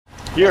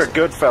You're a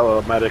good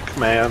fellow, medic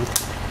man.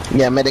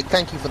 Yeah, medic,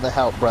 thank you for the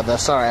help, brother.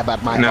 Sorry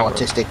about my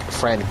autistic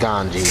friend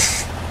Ganji.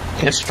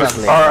 He's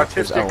struggling Our with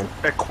his own.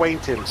 artistic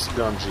acquaintance,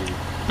 Gunji.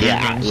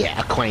 Yeah, yeah,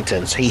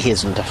 acquaintance. He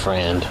isn't a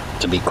friend,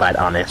 to be quite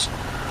honest.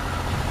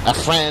 A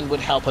friend would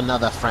help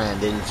another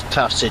friend in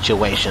tough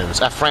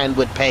situations. A friend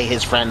would pay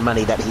his friend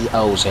money that he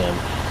owes him.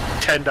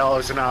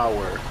 $10 an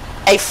hour.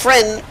 A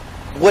friend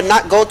would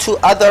not go to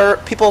other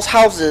people's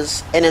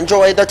houses and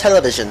enjoy their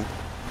television.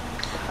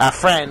 A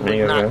friend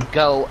would not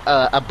go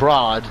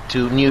abroad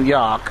to New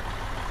York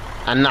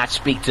and not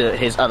speak to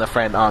his other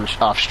friend on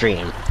off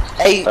stream.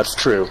 That's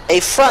true. A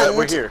friend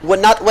would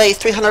not weigh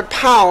 300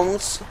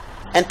 pounds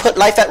and put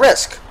life at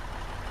risk.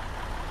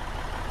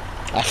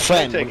 A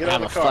friend would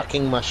have a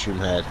fucking mushroom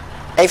head.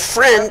 A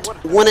friend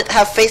wouldn't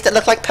have face that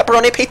looked like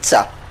pepperoni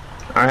pizza.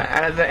 Alright,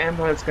 out of the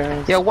ambulance,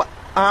 guys. Yo, what?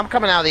 I'm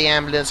coming out of the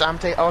ambulance. I'm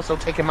also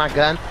taking my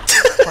gun.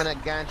 Point at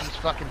Ganji's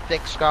fucking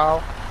thick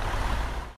skull.